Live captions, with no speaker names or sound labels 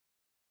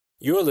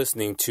You're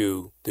listening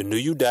to the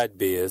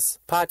NewYou.biz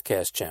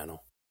podcast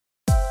channel.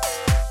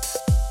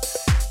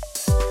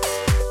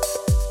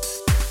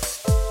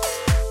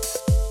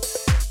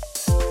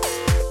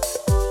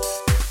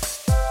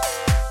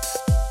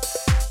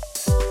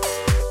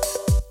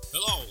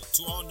 Hello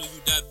to all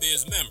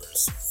NewYou.biz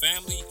members,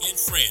 family, and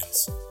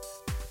friends.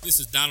 This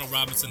is Donald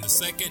Robinson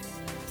II,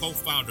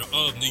 co-founder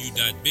of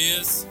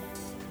NewYou.biz,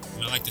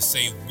 and I'd like to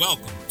say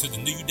welcome to the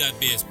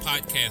NewYou.biz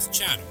podcast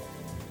channel.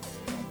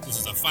 This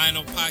is our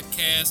final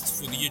podcast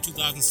for the year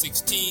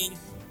 2016.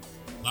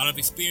 A lot of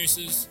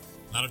experiences,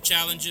 a lot of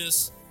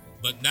challenges,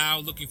 but now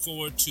looking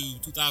forward to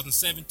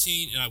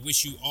 2017, and I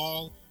wish you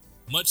all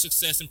much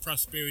success and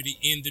prosperity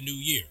in the new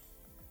year.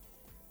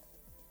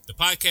 The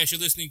podcast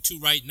you're listening to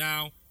right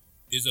now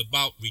is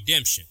about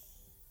redemption.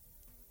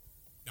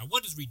 Now,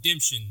 what does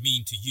redemption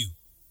mean to you?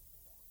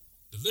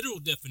 The literal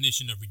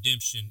definition of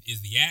redemption is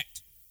the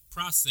act,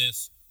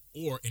 process,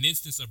 or an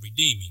instance of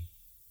redeeming,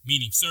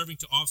 meaning serving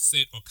to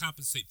offset or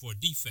compensate for a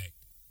defect.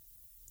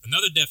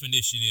 Another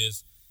definition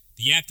is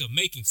the act of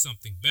making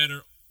something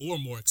better or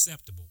more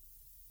acceptable.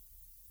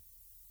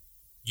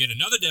 Yet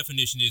another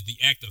definition is the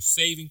act of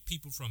saving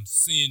people from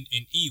sin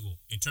and evil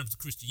in terms of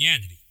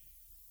Christianity,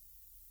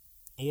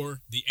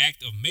 or the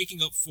act of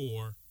making up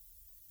for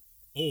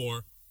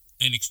or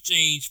an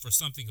exchange for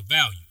something of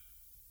value.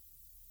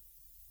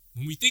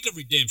 When we think of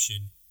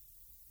redemption,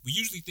 we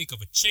usually think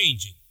of a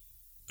changing,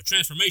 a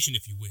transformation,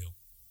 if you will.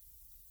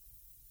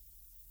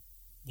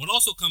 What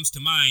also comes to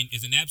mind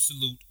is an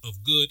absolute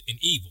of good and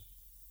evil,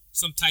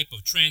 some type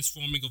of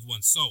transforming of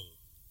one's soul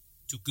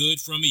to good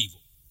from evil.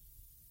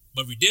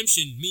 But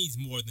redemption means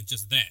more than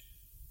just that.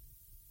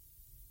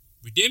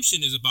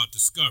 Redemption is about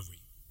discovery.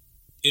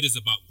 It is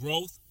about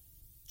growth,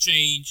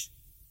 change,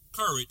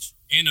 courage,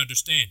 and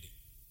understanding.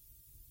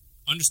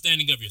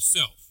 Understanding of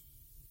yourself.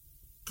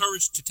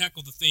 Courage to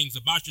tackle the things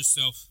about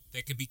yourself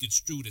that can be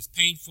construed as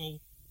painful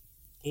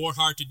or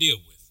hard to deal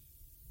with.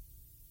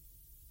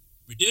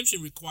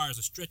 Redemption requires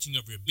a stretching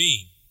of your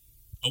being,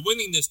 a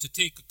willingness to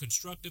take a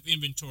constructive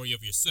inventory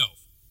of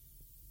yourself,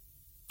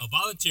 a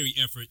voluntary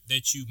effort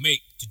that you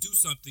make to do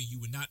something you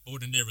would not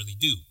ordinarily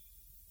do,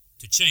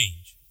 to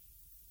change.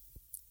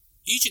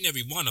 Each and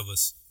every one of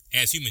us,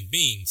 as human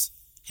beings,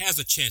 has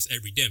a chance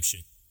at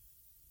redemption,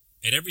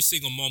 at every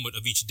single moment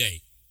of each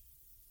day.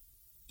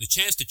 The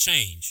chance to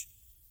change,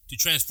 to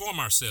transform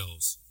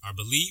ourselves, our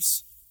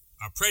beliefs,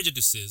 our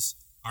prejudices,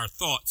 our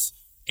thoughts,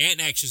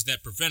 and actions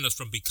that prevent us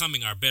from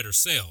becoming our better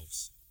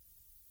selves.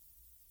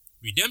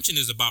 Redemption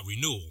is about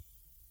renewal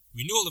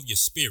of your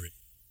spirit.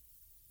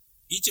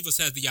 Each of us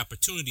has the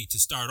opportunity to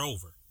start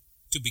over,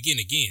 to begin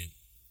again.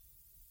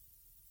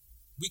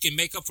 We can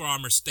make up for our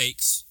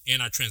mistakes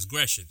and our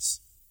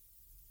transgressions.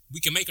 We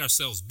can make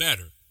ourselves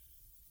better,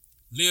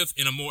 live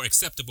in a more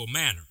acceptable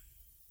manner.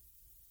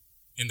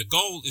 And the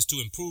goal is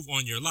to improve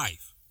on your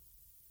life,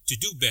 to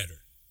do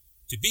better,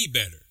 to be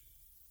better.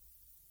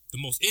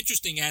 The most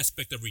interesting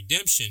aspect of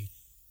redemption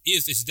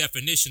is its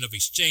definition of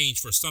exchange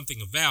for something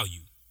of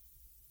value.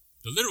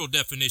 The literal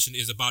definition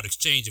is about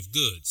exchange of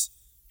goods,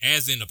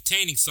 as in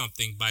obtaining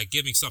something by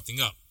giving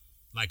something up,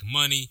 like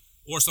money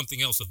or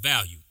something else of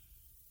value.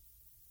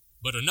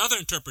 But another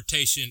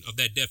interpretation of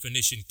that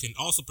definition can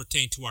also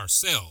pertain to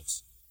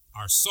ourselves,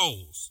 our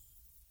souls.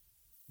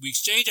 We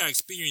exchange our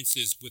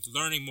experiences with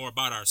learning more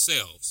about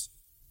ourselves.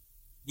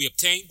 We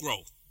obtain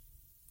growth,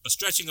 a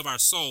stretching of our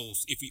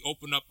souls if we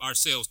open up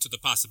ourselves to the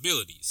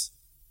possibilities.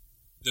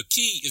 The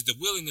key is the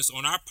willingness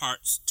on our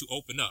parts to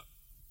open up,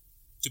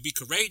 to be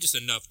courageous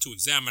enough to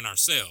examine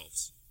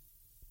ourselves.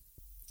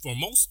 For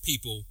most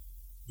people,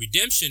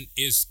 redemption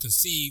is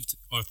conceived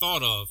or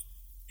thought of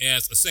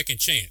as a second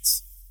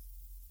chance,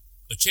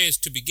 a chance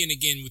to begin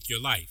again with your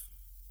life,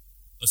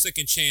 a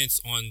second chance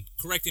on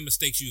correcting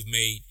mistakes you've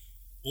made,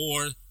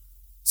 or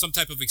some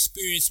type of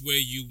experience where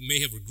you may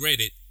have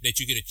regretted that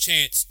you get a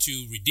chance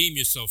to redeem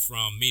yourself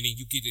from, meaning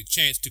you get a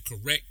chance to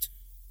correct,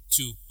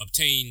 to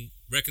obtain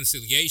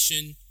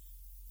reconciliation,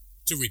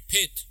 to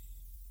repent,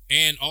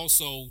 and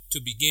also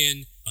to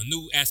begin a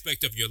new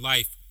aspect of your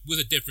life with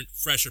a different,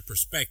 fresher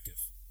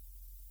perspective.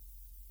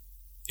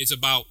 It's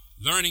about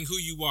learning who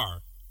you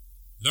are,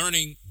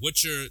 learning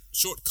what your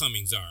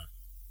shortcomings are,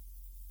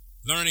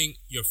 learning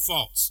your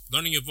faults,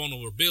 learning your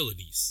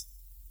vulnerabilities.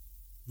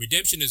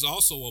 Redemption is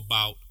also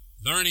about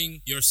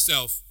learning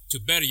yourself to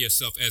better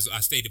yourself, as I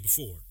stated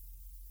before.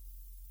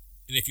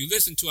 And if you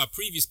listen to our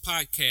previous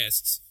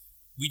podcasts,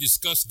 we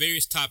discussed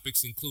various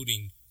topics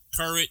including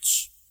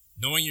courage,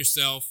 knowing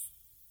yourself,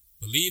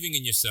 believing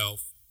in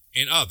yourself,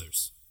 and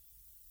others.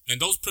 And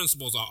those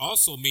principles are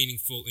also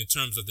meaningful in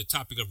terms of the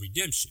topic of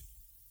redemption.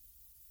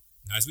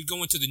 Now, as we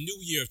go into the new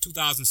year of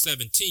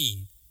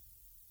 2017,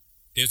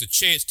 there's a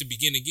chance to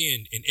begin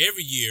again. And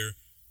every year,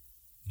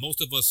 most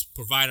of us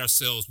provide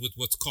ourselves with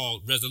what's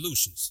called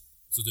resolutions.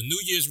 So the New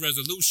Year's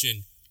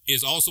resolution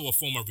is also a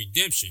form of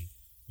redemption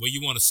where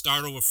you want to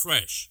start over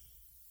fresh,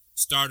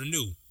 start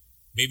anew.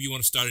 Maybe you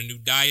want to start a new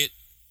diet.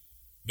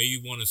 Maybe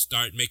you want to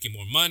start making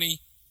more money.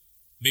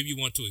 Maybe you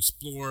want to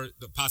explore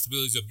the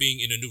possibilities of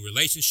being in a new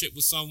relationship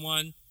with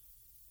someone.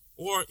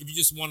 or if you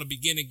just want to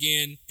begin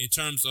again in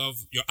terms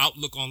of your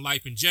outlook on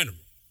life in general.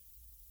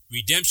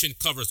 Redemption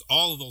covers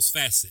all of those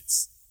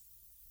facets.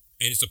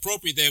 And it's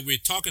appropriate that we're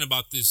talking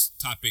about this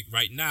topic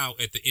right now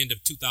at the end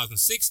of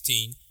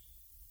 2016,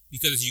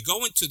 because as you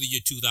go into the year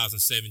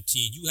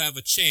 2017, you have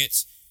a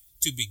chance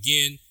to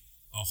begin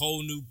a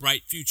whole new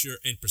bright future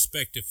and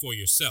perspective for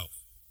yourself.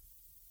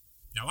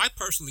 Now, I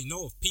personally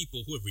know of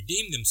people who have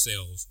redeemed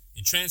themselves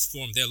and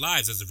transformed their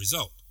lives as a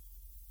result.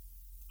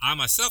 I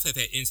myself have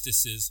had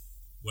instances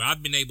where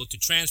I've been able to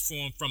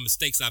transform from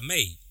mistakes I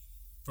made,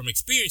 from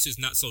experiences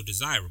not so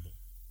desirable,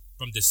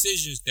 from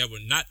decisions that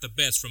were not the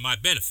best for my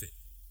benefit.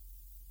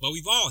 But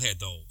we've all had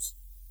those.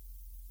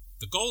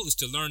 The goal is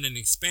to learn and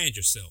expand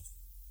yourself.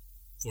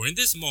 For in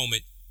this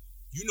moment,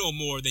 you know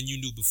more than you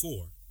knew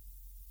before.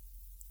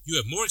 You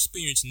have more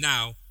experience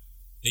now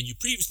than you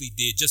previously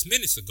did just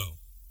minutes ago.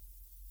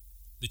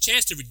 The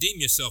chance to redeem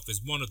yourself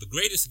is one of the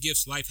greatest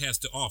gifts life has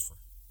to offer.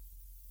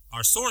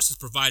 Our source has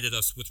provided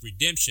us with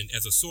redemption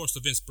as a source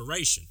of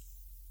inspiration.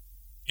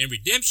 And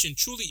redemption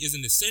truly is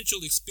an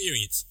essential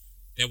experience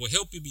that will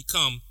help you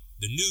become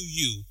the new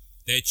you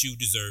that you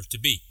deserve to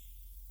be.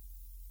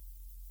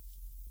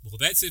 Well,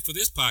 that's it for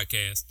this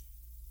podcast.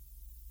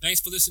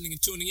 Thanks for listening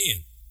and tuning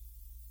in.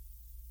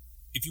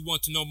 If you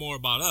want to know more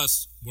about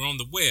us, we're on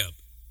the web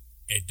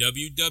at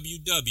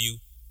www.nuyou.biz.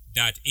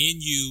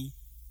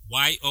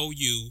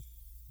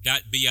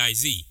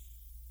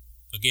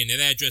 Again, that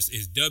address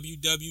is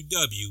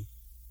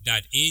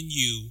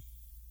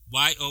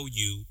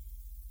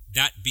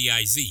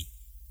www.nuyou.biz.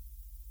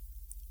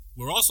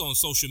 We're also on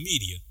social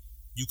media.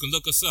 You can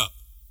look us up.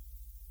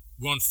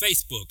 We're on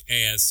Facebook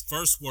as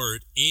first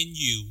word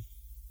NU,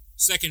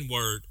 second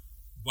word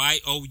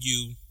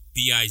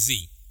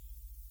YOUBIZ.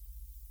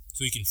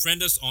 So you can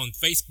friend us on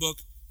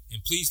Facebook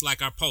and please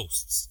like our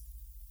posts.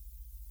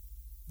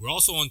 We're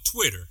also on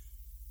Twitter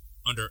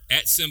under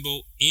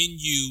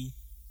 @NUYOUBIZ.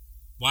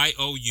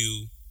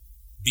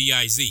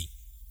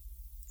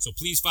 So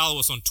please follow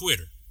us on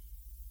Twitter.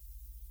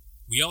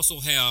 We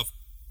also have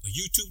a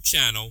YouTube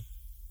channel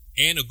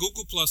and a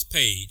Google Plus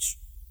page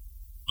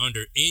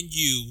under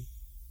NUYOU.biz.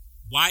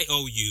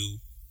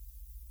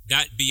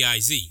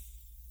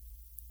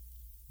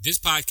 This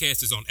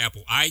podcast is on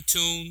Apple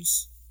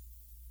iTunes,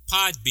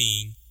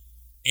 Podbean,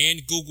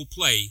 and Google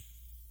Play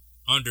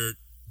under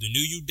the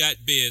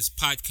NewYou.biz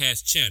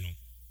podcast channel.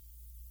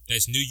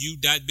 That's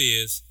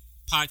NewYou.biz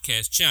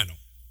podcast channel.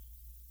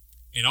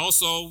 And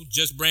also,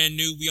 just brand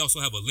new, we also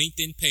have a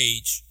LinkedIn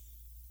page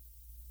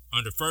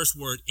under first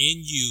word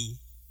NU,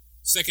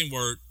 second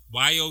word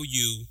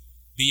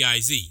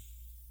YOUBIZ.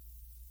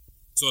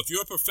 So if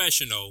you're a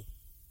professional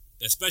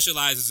that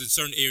specializes in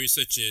certain areas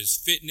such as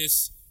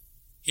fitness,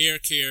 hair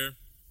care,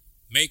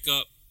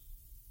 makeup,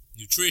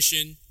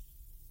 nutrition,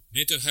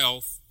 mental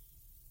health,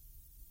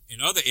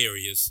 and other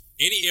areas,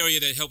 any area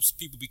that helps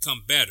people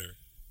become better,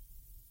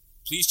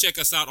 please check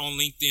us out on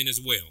LinkedIn as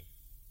well.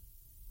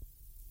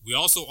 We're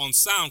also on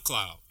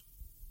SoundCloud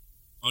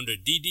under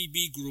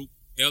DDB Group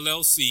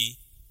LLC,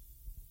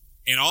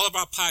 and all of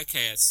our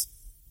podcasts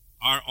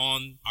are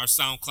on our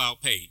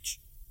SoundCloud page.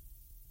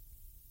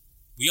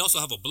 We also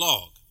have a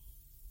blog,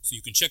 so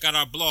you can check out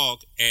our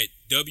blog at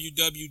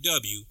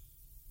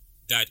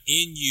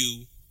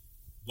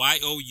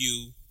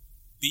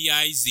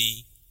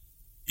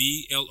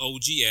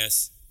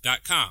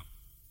www.NUYOUBIZBLOGS.com.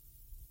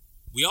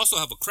 We also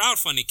have a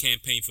crowdfunding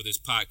campaign for this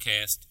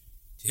podcast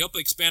to help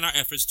expand our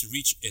efforts to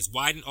reach as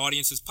wide an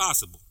audience as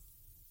possible.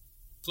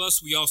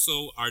 Plus, we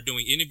also are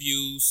doing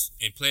interviews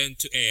and plan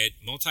to add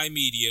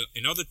multimedia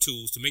and other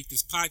tools to make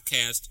this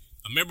podcast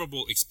a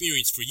memorable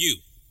experience for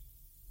you.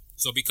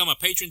 So become a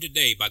patron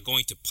today by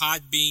going to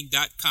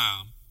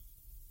podbean.com,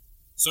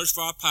 search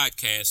for our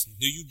podcast,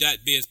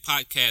 NewYou.biz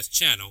podcast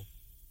channel,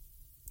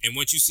 and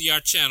once you see our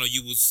channel,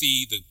 you will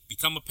see the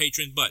Become a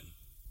Patron button.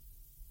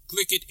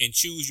 Click it and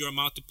choose your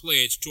amount to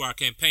pledge to our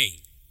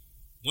campaign.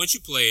 Once you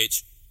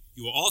pledge,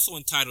 you are also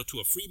entitled to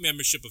a free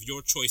membership of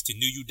your choice to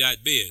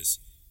NewYou.biz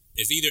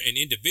as either an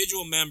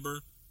individual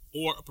member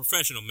or a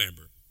professional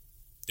member,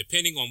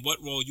 depending on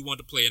what role you want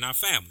to play in our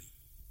family.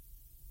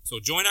 So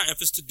join our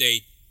efforts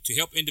today to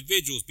help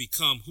individuals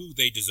become who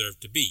they deserve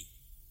to be.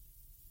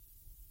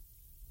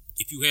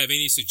 If you have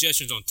any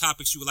suggestions on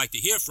topics you would like to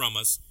hear from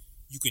us,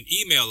 you can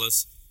email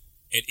us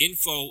at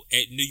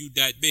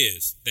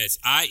info@newYou.biz. That's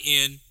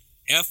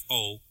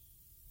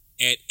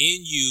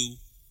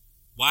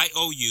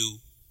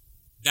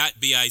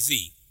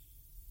info@NUYOU.biz.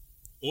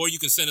 Or you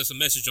can send us a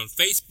message on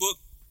Facebook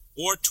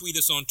or tweet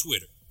us on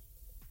Twitter.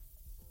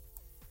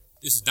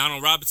 This is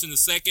Donald Robinson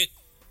II,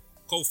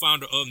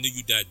 co-founder of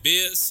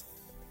NewYou.biz.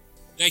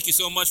 Thank you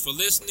so much for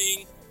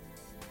listening.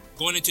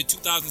 Going into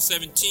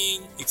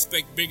 2017,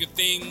 expect bigger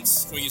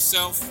things for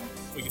yourself,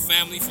 for your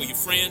family, for your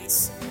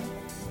friends.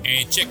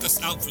 And check us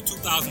out for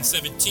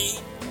 2017.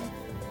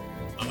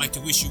 I'd like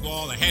to wish you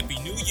all a happy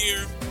new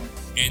year,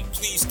 and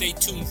please stay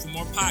tuned for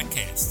more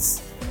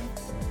podcasts.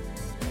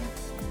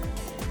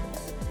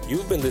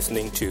 You've been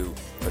listening to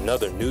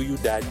another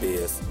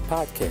NewYou.biz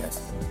podcast.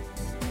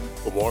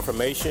 For more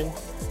information,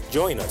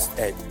 Join us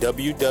at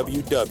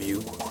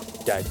www.nuyou.biz.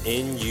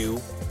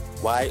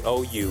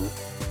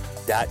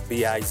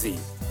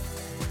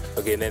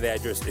 Again, that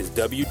address is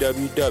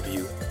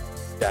www.nuyou.biz.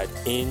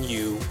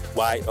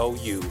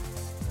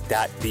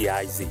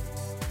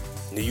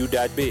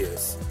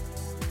 NewU.biz,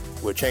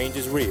 where change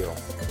is real.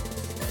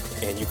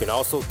 And you can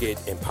also get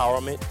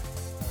empowerment,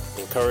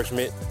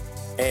 encouragement,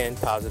 and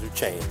positive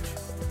change.